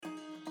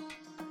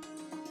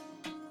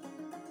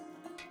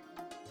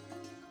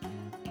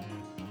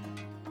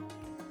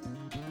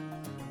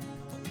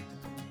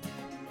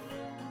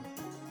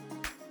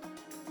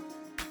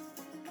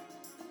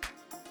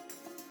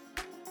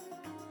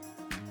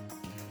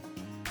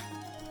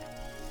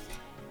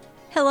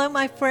Hello,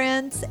 my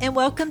friends, and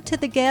welcome to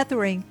The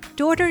Gathering,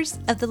 Daughters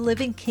of the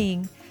Living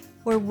King,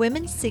 where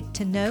women seek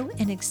to know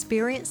and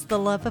experience the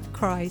love of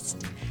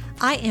Christ.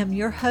 I am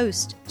your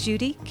host,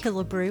 Judy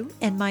Killebrew,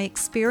 and my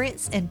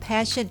experience and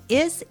passion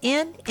is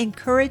in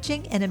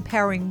encouraging and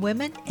empowering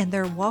women in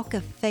their walk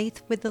of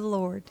faith with the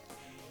Lord.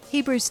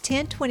 Hebrews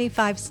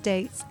 10:25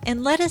 states,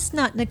 "And let us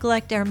not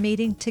neglect our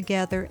meeting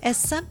together, as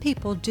some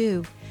people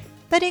do,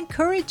 but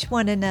encourage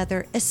one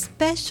another,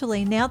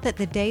 especially now that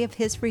the day of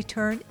His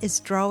return is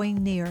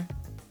drawing near."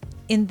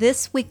 In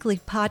this weekly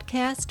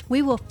podcast,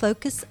 we will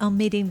focus on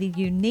meeting the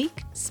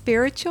unique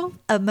spiritual,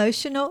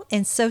 emotional,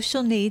 and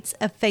social needs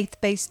of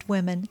faith-based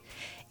women.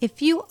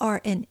 If you are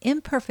an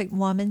imperfect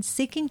woman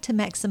seeking to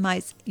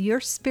maximize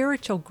your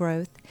spiritual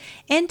growth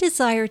and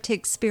desire to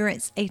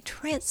experience a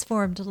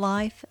transformed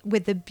life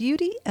with the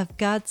beauty of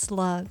God's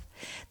love,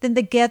 then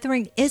The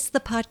Gathering is the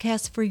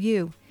podcast for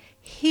you.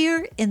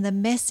 Here in the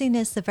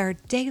messiness of our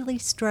daily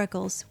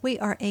struggles, we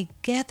are a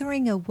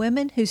gathering of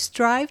women who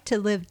strive to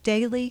live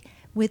daily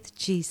with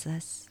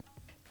Jesus.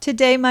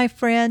 Today, my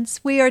friends,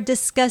 we are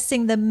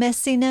discussing the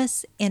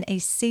messiness in a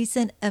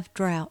season of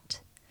drought.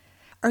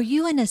 Are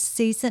you in a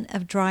season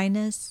of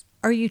dryness?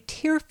 Are you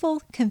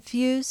tearful,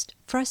 confused,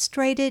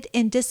 frustrated,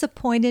 and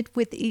disappointed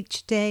with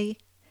each day?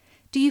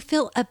 Do you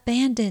feel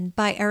abandoned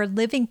by our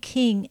living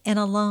King and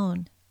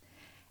alone?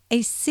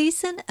 A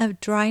season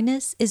of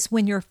dryness is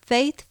when your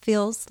faith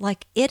feels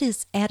like it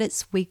is at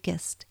its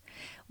weakest,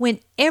 when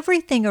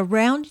everything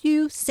around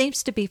you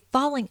seems to be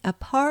falling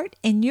apart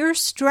and you're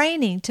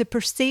straining to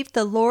perceive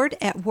the Lord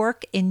at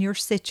work in your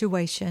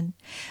situation,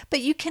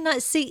 but you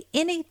cannot see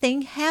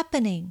anything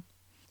happening.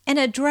 And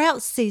a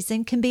drought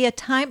season can be a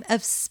time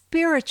of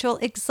spiritual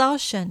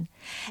exhaustion,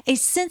 a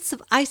sense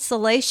of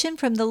isolation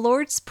from the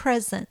Lord's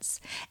presence,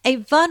 a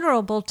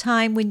vulnerable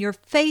time when your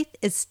faith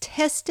is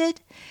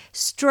tested,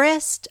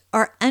 stressed,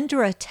 or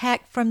under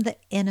attack from the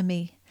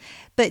enemy.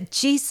 But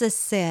Jesus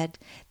said,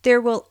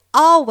 there will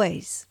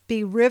always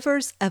be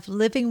rivers of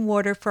living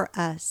water for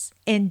us.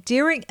 And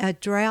during a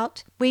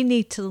drought, we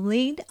need to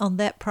lean on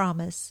that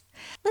promise.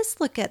 Let's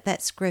look at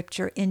that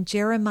scripture in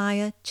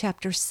Jeremiah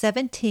chapter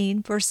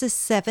 17, verses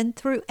 7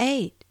 through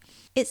 8.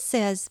 It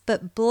says,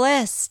 "But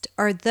blessed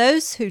are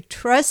those who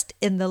trust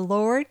in the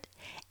Lord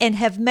and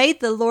have made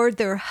the Lord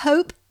their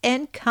hope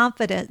and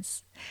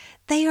confidence.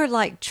 They are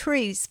like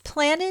trees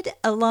planted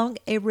along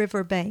a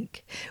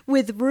riverbank,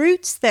 with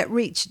roots that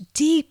reach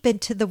deep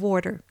into the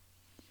water.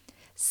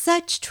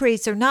 Such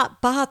trees are not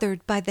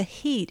bothered by the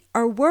heat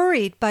or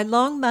worried by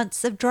long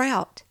months of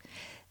drought.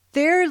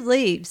 Their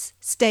leaves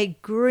stay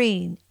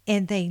green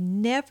and they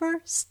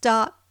never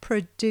stop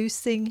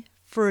producing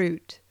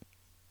fruit."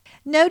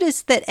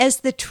 Notice that as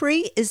the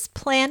tree is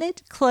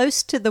planted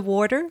close to the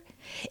water,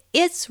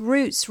 its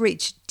roots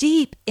reach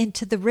deep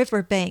into the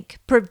riverbank,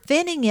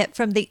 preventing it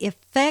from the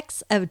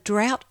effects of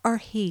drought or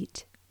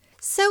heat.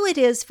 So it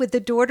is with the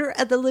daughter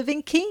of the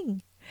living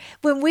King.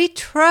 When we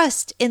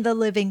trust in the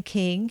living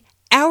King,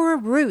 our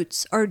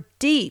roots are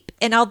deep,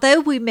 and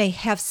although we may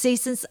have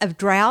seasons of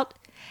drought,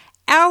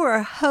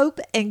 our hope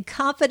and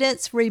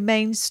confidence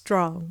remain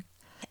strong,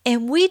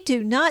 and we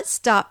do not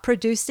stop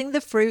producing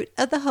the fruit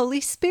of the Holy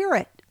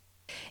Spirit.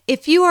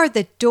 If you are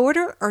the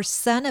daughter or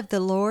son of the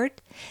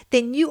Lord,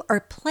 then you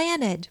are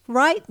planted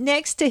right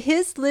next to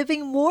His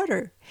living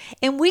water,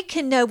 and we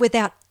can know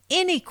without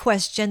any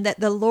question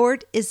that the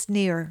Lord is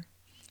near.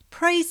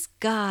 Praise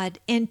God,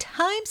 in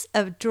times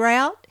of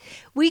drought,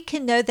 we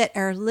can know that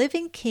our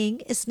living King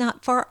is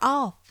not far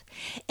off.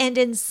 And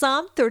in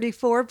Psalm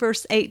 34,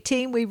 verse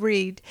 18, we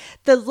read,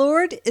 "The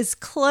Lord is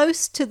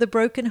close to the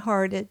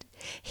brokenhearted.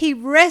 He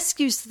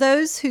rescues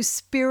those whose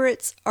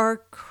spirits are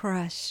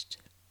crushed."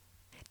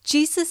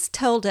 Jesus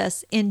told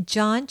us in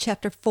John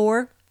chapter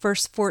 4,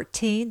 verse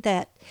 14,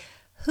 that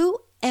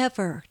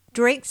whoever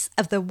drinks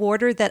of the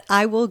water that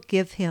I will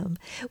give him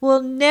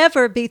will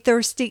never be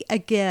thirsty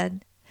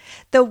again.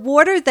 The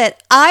water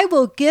that I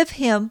will give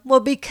him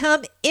will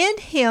become in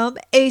him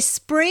a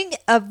spring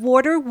of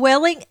water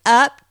welling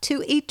up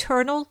to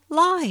eternal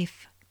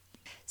life.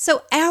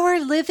 So our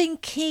living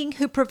King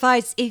who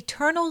provides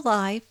eternal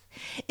life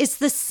is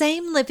the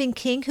same living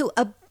King who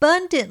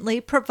abundantly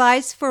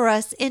provides for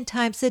us in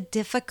times of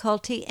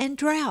difficulty and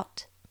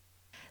drought.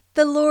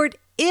 The Lord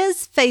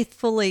is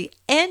faithfully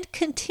and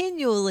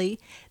continually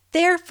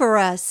there for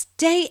us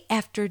day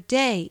after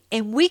day,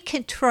 and we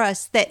can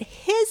trust that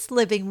His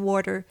living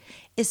water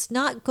is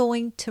not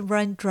going to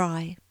run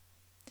dry.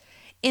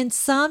 In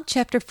Psalm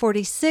chapter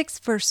 46,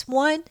 verse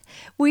 1,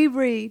 we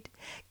read,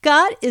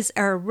 "God is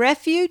our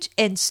refuge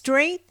and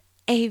strength,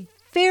 a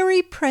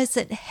very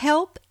present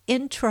help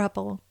in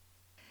trouble."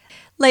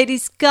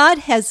 Ladies, God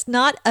has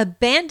not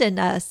abandoned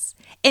us,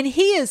 and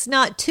He is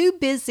not too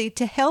busy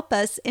to help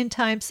us in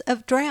times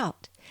of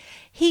drought.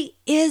 He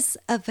is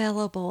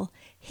available.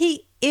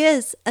 He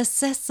is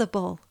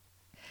accessible.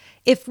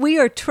 If we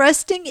are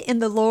trusting in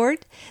the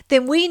Lord,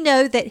 then we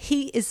know that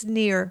He is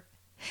near.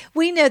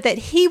 We know that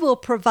He will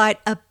provide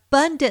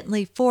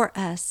abundantly for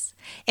us,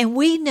 and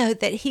we know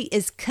that He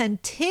is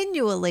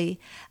continually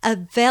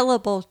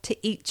available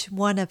to each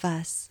one of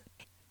us.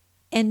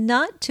 And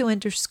not to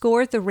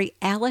underscore the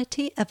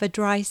reality of a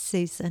dry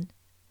season,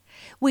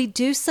 we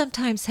do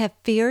sometimes have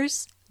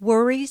fears,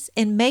 worries,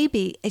 and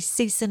maybe a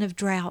season of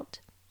drought.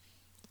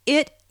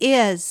 It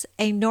is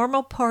a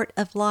normal part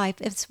of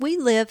life as we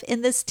live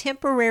in this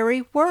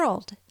temporary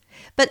world.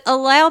 But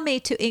allow me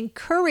to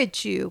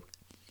encourage you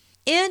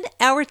in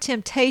our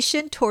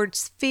temptation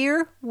towards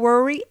fear,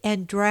 worry,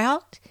 and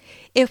drought.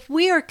 If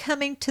we are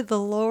coming to the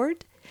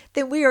Lord,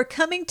 then we are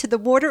coming to the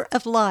water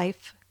of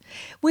life.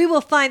 We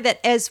will find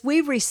that as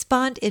we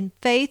respond in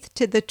faith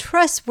to the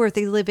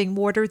trustworthy living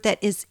water that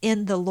is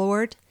in the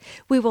Lord,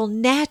 we will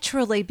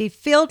naturally be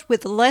filled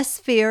with less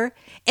fear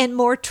and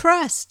more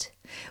trust,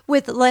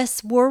 with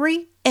less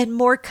worry and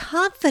more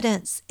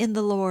confidence in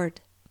the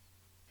Lord.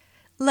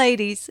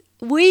 Ladies,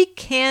 we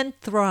can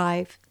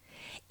thrive.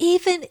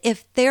 Even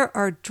if there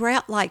are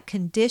drought-like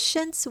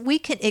conditions, we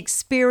can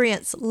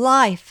experience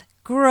life,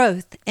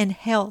 growth, and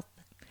health.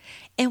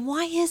 And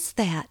why is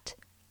that?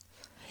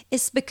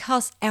 It's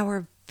because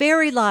our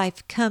very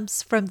life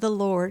comes from the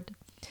Lord.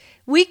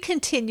 We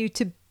continue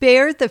to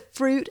bear the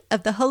fruit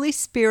of the Holy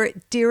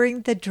Spirit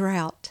during the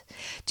drought.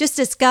 Just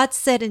as God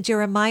said in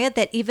Jeremiah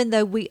that even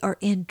though we are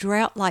in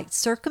drought-like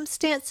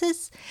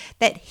circumstances,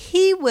 that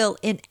He will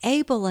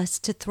enable us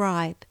to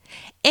thrive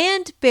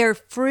and bear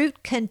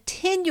fruit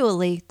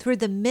continually through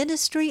the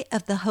ministry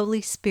of the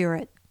Holy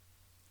Spirit.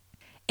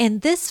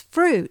 And this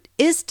fruit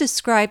is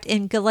described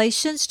in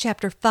Galatians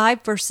chapter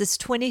 5, verses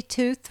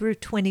 22 through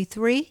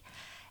 23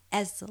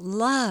 as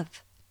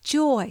love,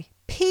 joy,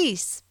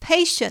 peace,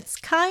 patience,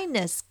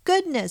 kindness,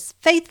 goodness,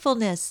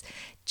 faithfulness,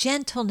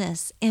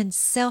 gentleness, and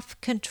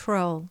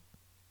self-control.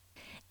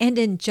 And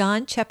in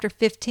John chapter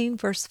 15,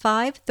 verse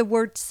 5, the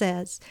word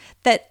says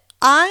that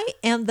I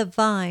am the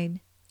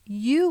vine,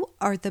 you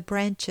are the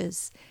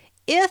branches.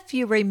 If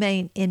you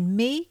remain in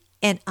me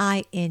and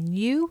I in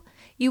you,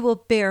 you will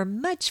bear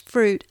much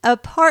fruit.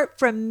 Apart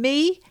from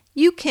me,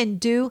 you can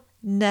do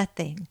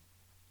nothing.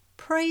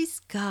 Praise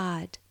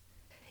God.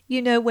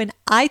 You know, when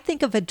I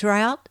think of a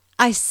drought,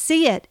 I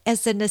see it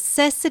as a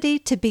necessity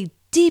to be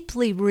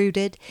deeply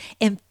rooted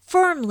and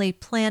firmly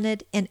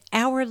planted in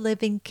our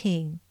living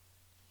King.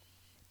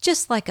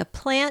 Just like a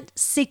plant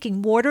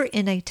seeking water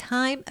in a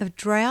time of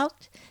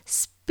drought,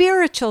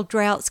 spiritual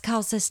droughts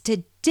cause us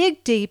to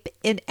dig deep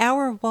in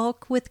our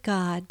walk with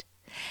God.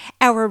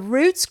 Our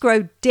roots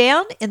grow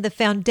down in the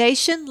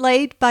foundation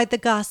laid by the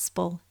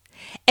gospel.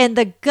 And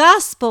the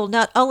gospel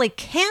not only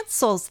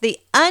cancels the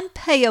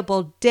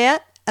unpayable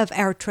debt of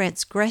our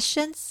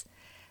transgressions,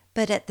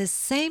 but at the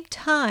same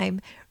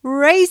time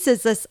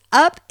raises us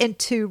up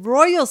into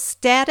royal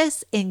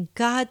status in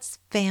God's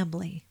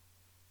family.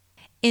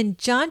 In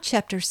John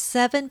chapter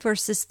 7,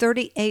 verses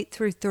 38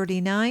 through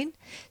 39,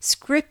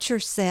 Scripture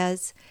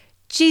says,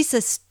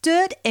 Jesus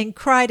stood and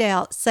cried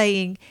out,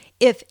 saying,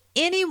 If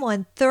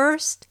anyone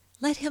thirst,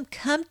 let him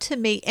come to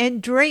me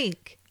and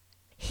drink.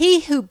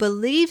 He who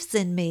believes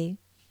in me,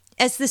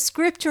 as the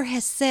Scripture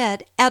has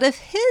said, out of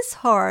his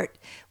heart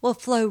will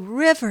flow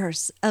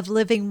rivers of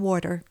living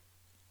water.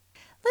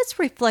 Let's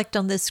reflect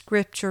on this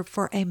Scripture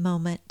for a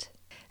moment.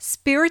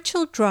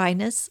 Spiritual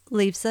dryness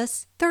leaves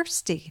us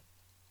thirsty.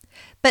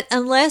 But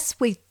unless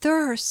we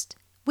thirst,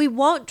 we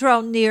won't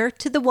draw near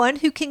to the one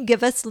who can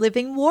give us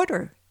living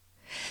water.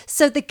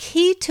 So the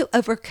key to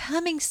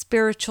overcoming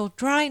spiritual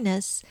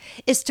dryness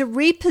is to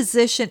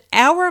reposition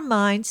our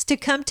minds to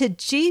come to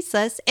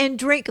Jesus and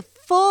drink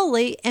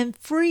fully and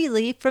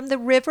freely from the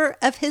river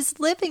of His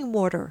living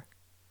water.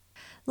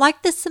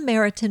 Like the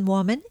Samaritan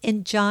woman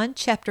in John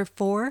chapter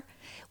 4,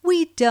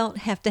 we don't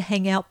have to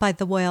hang out by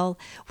the well,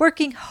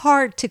 working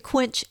hard to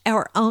quench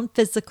our own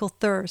physical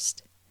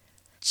thirst.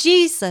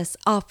 Jesus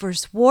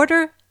offers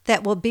water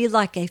that will be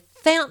like a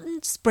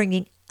fountain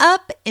springing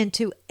up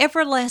into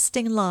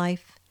everlasting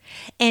life.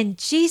 And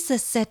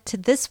Jesus said to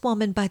this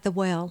woman by the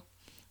well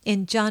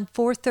in John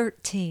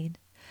 4:13,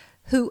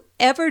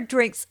 Whoever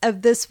drinks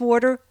of this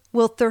water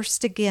will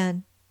thirst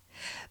again.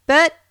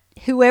 But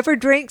whoever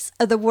drinks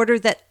of the water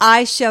that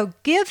I shall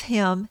give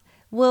him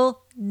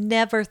will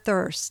never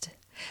thirst.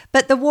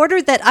 But the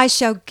water that I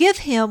shall give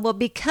him will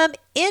become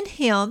in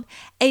him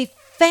a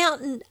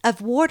fountain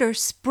of water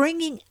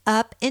springing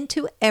up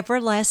into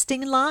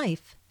everlasting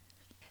life.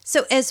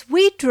 So as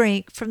we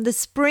drink from the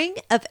spring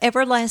of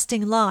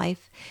everlasting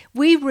life,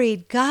 we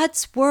read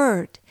God's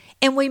Word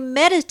and we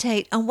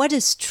meditate on what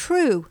is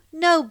true,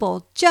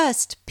 noble,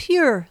 just,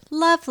 pure,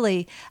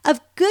 lovely,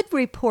 of good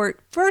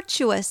report,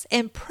 virtuous,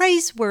 and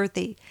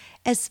praiseworthy,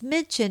 as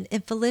mentioned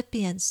in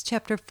Philippians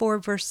chapter 4,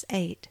 verse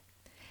 8.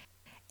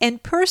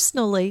 And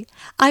personally,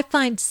 I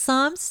find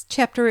Psalms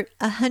chapter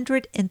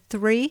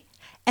 103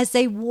 as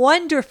a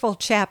wonderful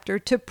chapter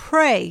to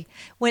pray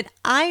when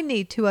I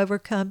need to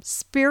overcome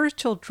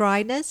spiritual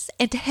dryness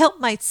and to help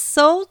my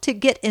soul to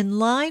get in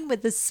line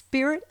with the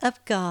Spirit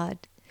of God.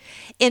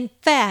 In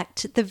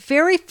fact, the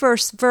very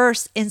first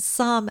verse in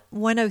Psalm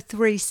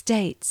 103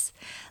 states,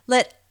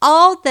 Let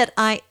all that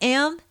I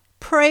am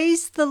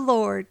praise the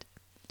Lord.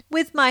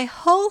 With my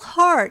whole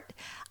heart,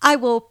 I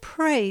will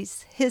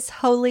praise His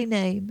holy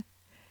name.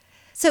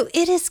 So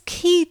it is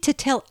key to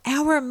tell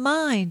our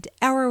mind,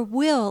 our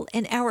will,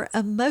 and our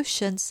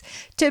emotions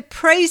to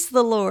praise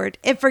the Lord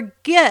and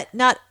forget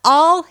not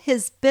all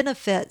His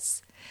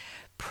benefits.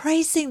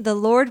 Praising the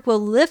Lord will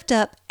lift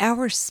up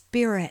our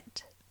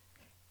spirit.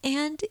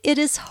 And it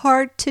is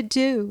hard to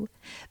do,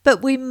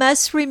 but we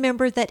must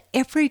remember that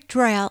every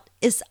drought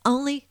is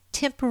only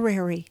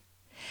temporary.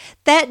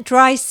 That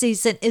dry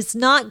season is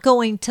not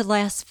going to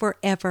last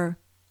forever.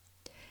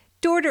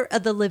 Daughter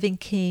of the living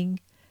King,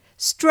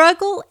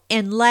 struggle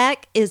and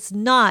lack is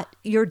not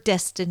your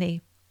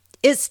destiny.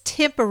 It's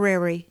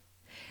temporary.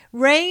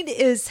 Rain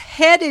is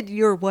headed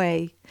your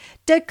way.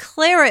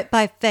 Declare it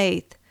by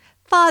faith.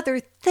 Father,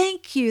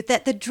 thank you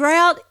that the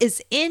drought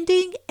is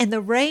ending and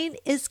the rain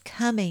is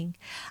coming.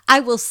 I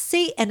will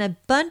see an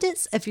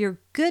abundance of your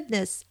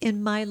goodness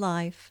in my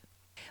life.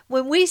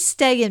 When we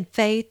stay in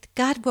faith,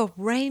 God will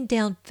rain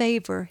down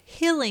favor,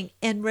 healing,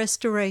 and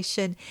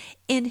restoration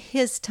in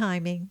His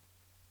timing.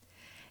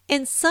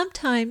 And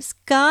sometimes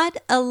God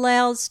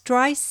allows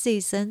dry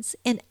seasons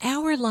in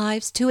our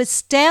lives to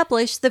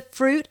establish the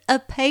fruit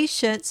of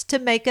patience to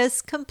make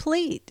us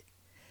complete.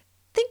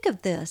 Think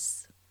of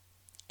this.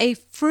 A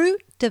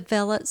fruit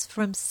develops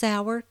from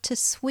sour to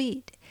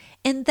sweet,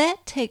 and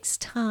that takes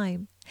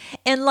time.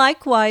 And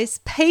likewise,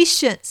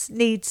 patience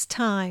needs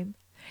time.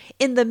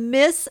 In the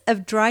midst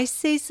of dry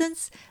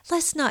seasons,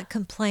 let's not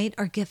complain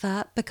or give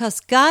up because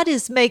God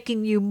is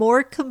making you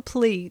more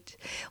complete.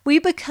 We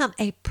become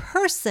a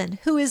person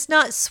who is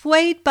not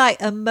swayed by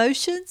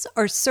emotions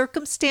or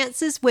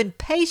circumstances when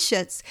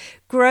patience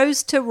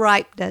grows to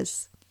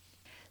ripeness.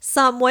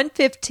 Psalm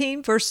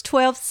 115 verse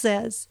 12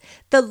 says,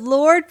 "The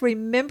Lord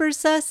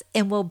remembers us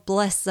and will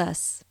bless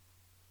us."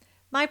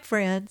 My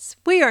friends,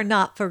 we are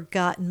not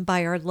forgotten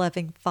by our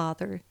loving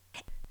Father.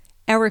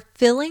 Our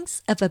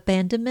feelings of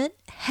abandonment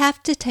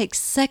have to take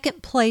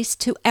second place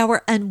to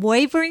our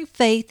unwavering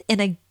faith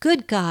in a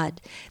good God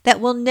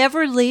that will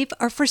never leave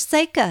or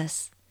forsake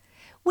us.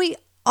 We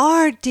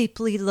are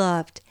deeply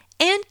loved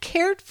and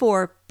cared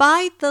for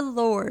by the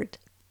Lord.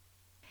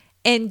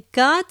 And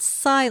God's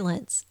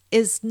silence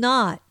is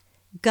not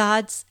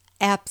God's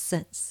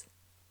absence.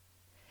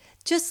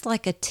 Just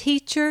like a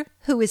teacher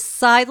who is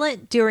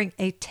silent during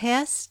a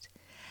test,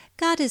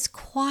 God is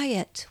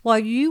quiet while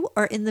you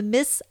are in the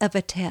midst of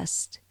a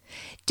test.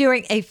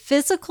 During a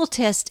physical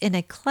test in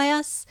a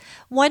class,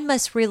 one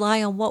must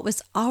rely on what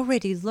was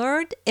already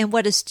learned and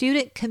what a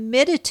student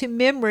committed to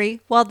memory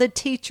while the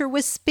teacher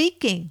was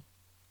speaking.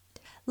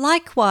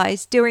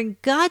 Likewise, during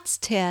God's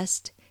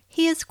test,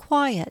 He is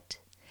quiet.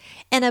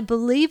 And a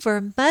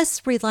believer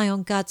must rely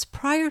on God's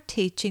prior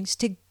teachings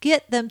to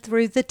get them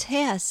through the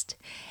test.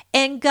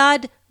 And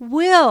God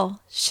will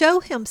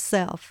show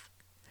Himself.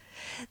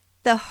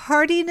 The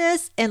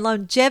hardiness and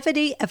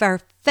longevity of our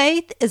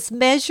faith is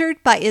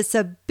measured by its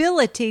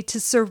ability to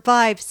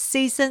survive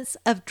seasons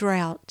of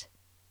drought.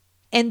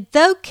 And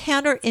though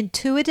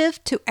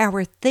counterintuitive to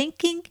our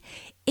thinking,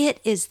 it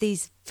is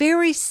these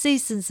very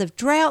seasons of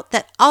drought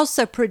that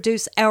also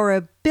produce our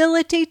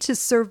ability to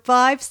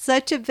survive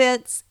such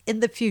events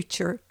in the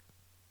future.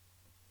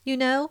 You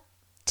know,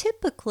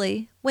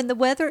 typically when the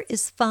weather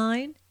is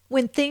fine,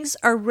 when things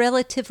are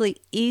relatively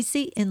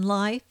easy in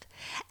life,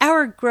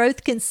 our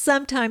growth can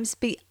sometimes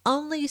be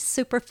only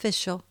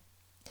superficial.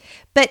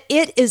 But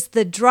it is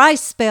the dry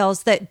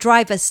spells that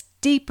drive us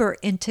deeper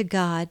into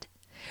God,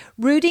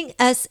 rooting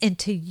us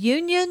into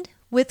union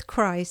with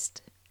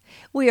Christ.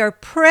 We are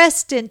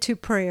pressed into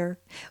prayer,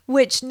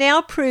 which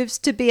now proves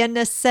to be a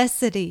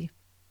necessity.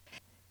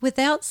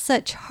 Without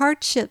such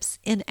hardships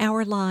in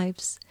our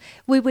lives,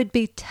 we would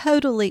be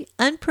totally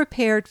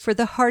unprepared for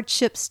the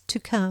hardships to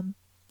come.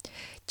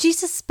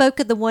 Jesus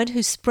spoke of the one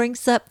who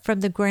springs up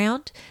from the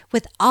ground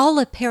with all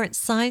apparent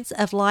signs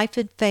of life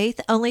and faith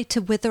only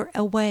to wither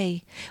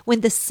away when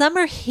the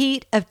summer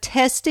heat of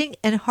testing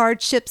and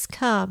hardships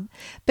come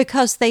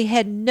because they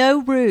had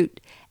no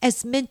root,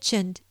 as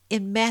mentioned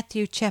in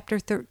Matthew chapter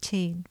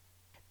 13.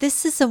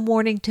 This is a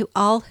warning to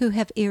all who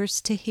have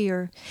ears to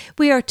hear.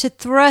 We are to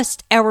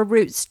thrust our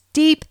roots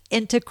deep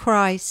into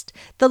Christ,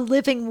 the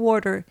living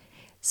water,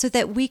 so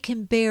that we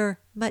can bear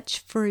much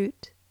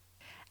fruit.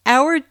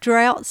 Our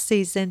drought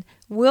season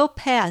will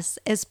pass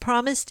as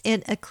promised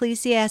in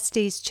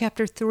Ecclesiastes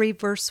chapter 3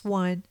 verse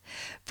 1.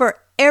 For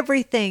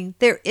everything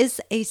there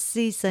is a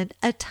season,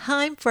 a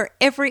time for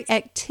every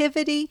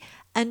activity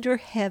under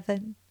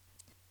heaven.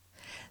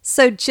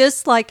 So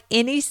just like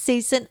any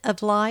season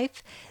of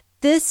life,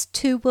 this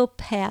too will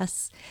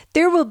pass.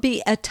 There will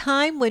be a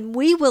time when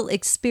we will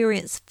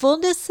experience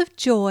fullness of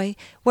joy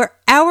where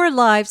our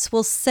lives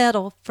will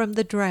settle from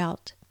the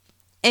drought.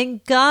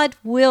 And God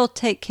will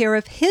take care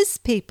of His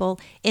people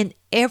in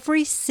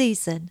every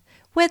season,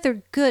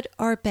 whether good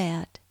or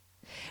bad.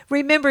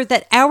 Remember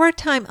that our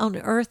time on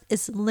earth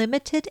is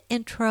limited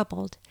and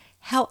troubled.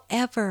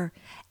 However,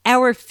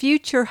 our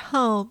future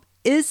home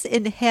is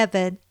in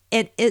heaven,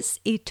 and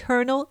it's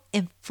eternal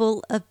and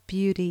full of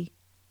beauty.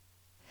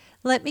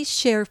 Let me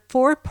share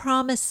 4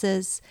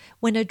 promises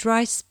when a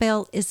dry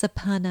spell is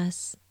upon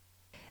us.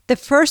 The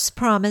first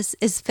promise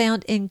is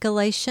found in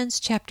Galatians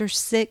chapter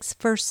 6,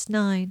 verse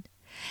 9.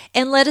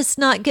 And let us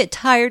not get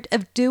tired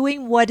of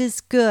doing what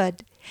is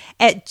good.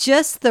 At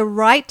just the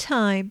right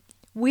time,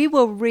 we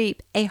will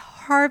reap a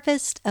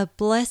harvest of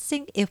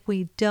blessing if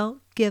we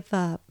don't give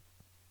up.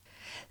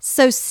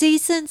 So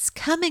seasons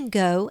come and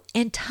go,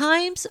 and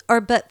times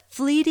are but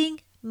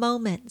fleeting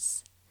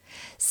moments.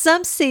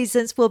 Some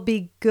seasons will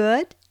be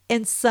good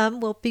and some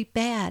will be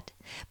bad,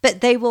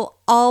 but they will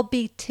all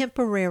be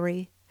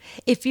temporary.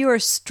 If you are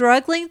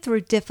struggling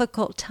through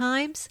difficult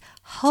times,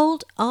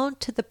 hold on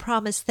to the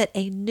promise that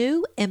a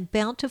new and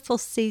bountiful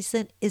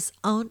season is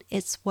on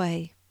its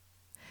way.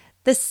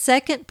 The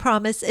second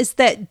promise is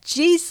that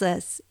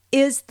Jesus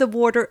is the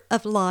water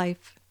of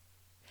life.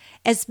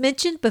 As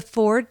mentioned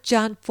before,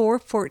 John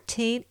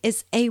 4:14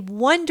 is a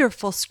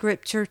wonderful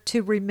scripture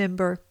to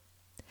remember.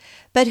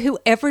 But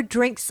whoever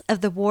drinks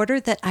of the water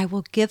that I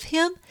will give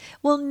him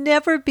will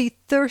never be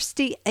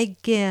thirsty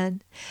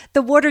again.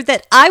 The water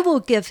that I will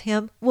give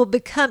him will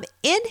become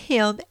in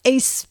him a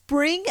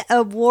spring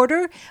of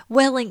water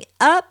welling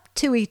up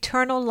to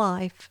eternal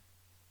life.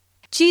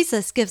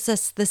 Jesus gives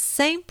us the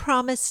same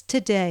promise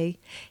today.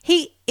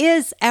 He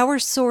is our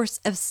source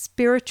of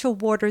spiritual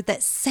water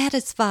that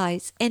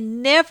satisfies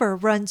and never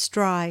runs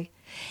dry,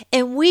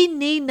 and we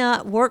need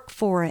not work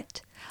for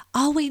it.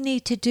 All we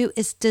need to do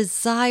is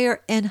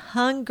desire and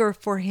hunger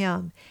for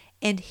him,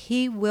 and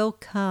he will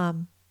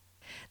come.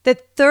 The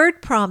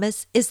third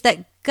promise is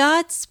that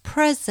God's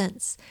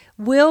presence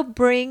will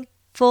bring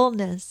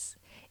fullness.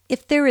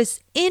 If there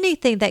is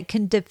anything that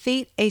can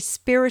defeat a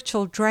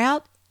spiritual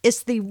drought,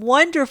 it's the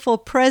wonderful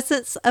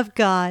presence of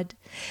God.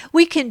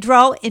 We can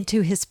draw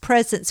into his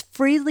presence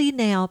freely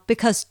now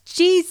because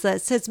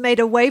Jesus has made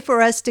a way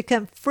for us to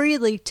come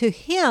freely to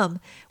him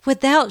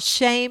without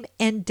shame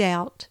and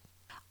doubt.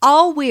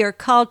 All we are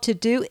called to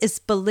do is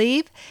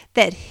believe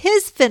that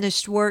his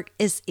finished work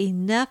is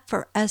enough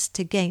for us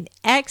to gain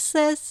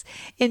access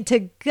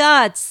into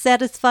God's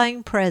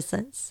satisfying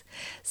presence.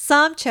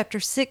 Psalm chapter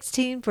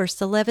 16 verse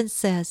 11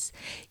 says,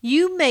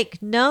 "You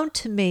make known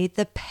to me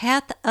the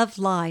path of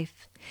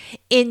life.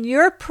 In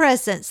your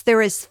presence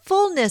there is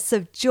fullness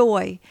of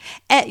joy.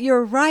 At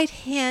your right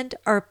hand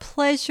are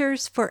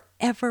pleasures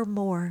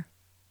forevermore."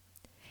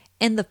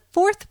 And the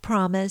fourth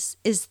promise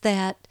is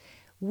that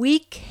we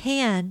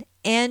can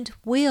and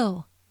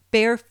will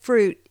bear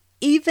fruit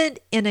even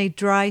in a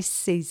dry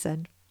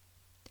season.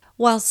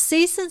 While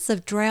seasons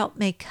of drought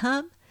may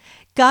come,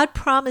 God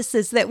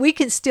promises that we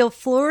can still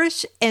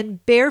flourish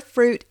and bear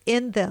fruit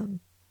in them.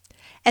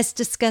 As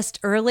discussed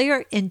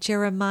earlier in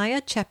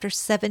Jeremiah chapter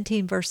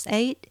 17 verse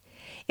 8,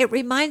 it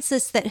reminds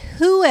us that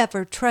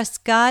whoever trusts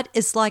God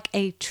is like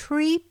a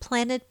tree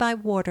planted by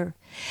water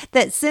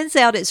that sends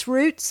out its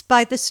roots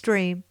by the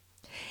stream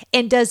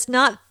and does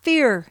not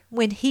fear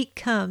when heat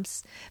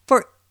comes,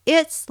 for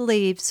its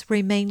leaves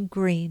remain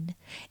green,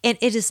 and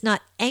it is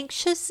not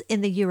anxious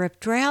in the year of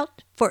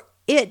drought, for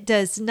it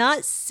does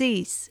not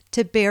cease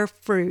to bear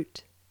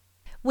fruit.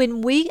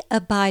 When we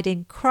abide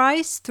in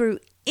Christ through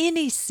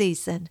any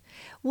season,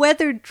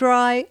 whether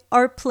dry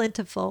or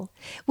plentiful,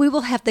 we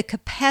will have the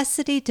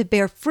capacity to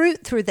bear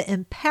fruit through the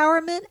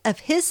empowerment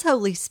of his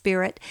Holy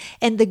Spirit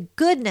and the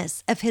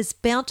goodness of his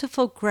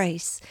bountiful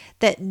grace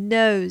that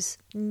knows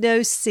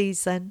no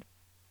season.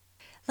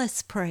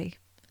 Let's pray.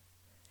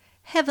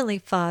 Heavenly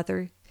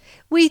Father,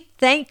 we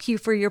thank you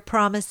for your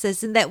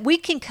promises and that we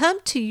can come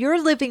to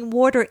your living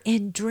water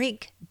and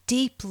drink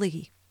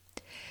deeply.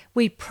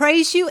 We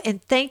praise you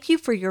and thank you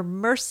for your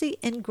mercy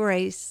and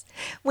grace.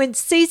 When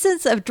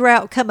seasons of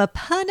drought come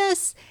upon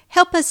us,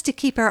 help us to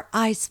keep our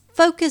eyes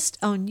focused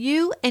on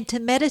you and to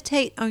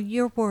meditate on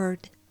your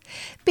word.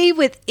 Be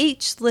with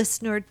each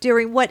listener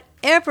during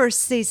whatever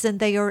season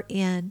they are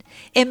in,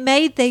 and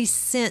may they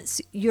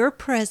sense your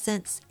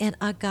presence and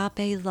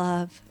agape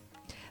love.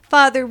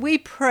 Father, we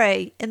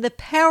pray in the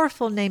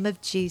powerful name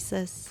of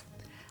Jesus.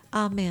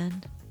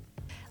 Amen.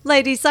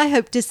 Ladies, I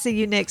hope to see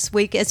you next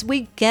week as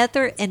we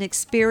gather and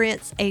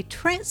experience a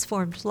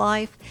transformed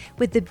life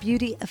with the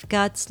beauty of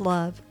God's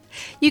love.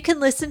 You can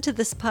listen to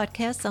this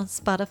podcast on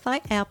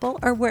Spotify, Apple,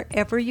 or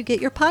wherever you get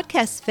your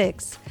podcasts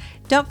fix.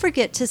 Don't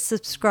forget to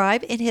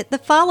subscribe and hit the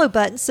follow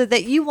button so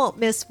that you won't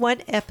miss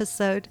one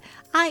episode.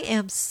 I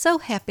am so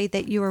happy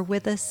that you are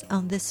with us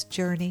on this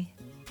journey.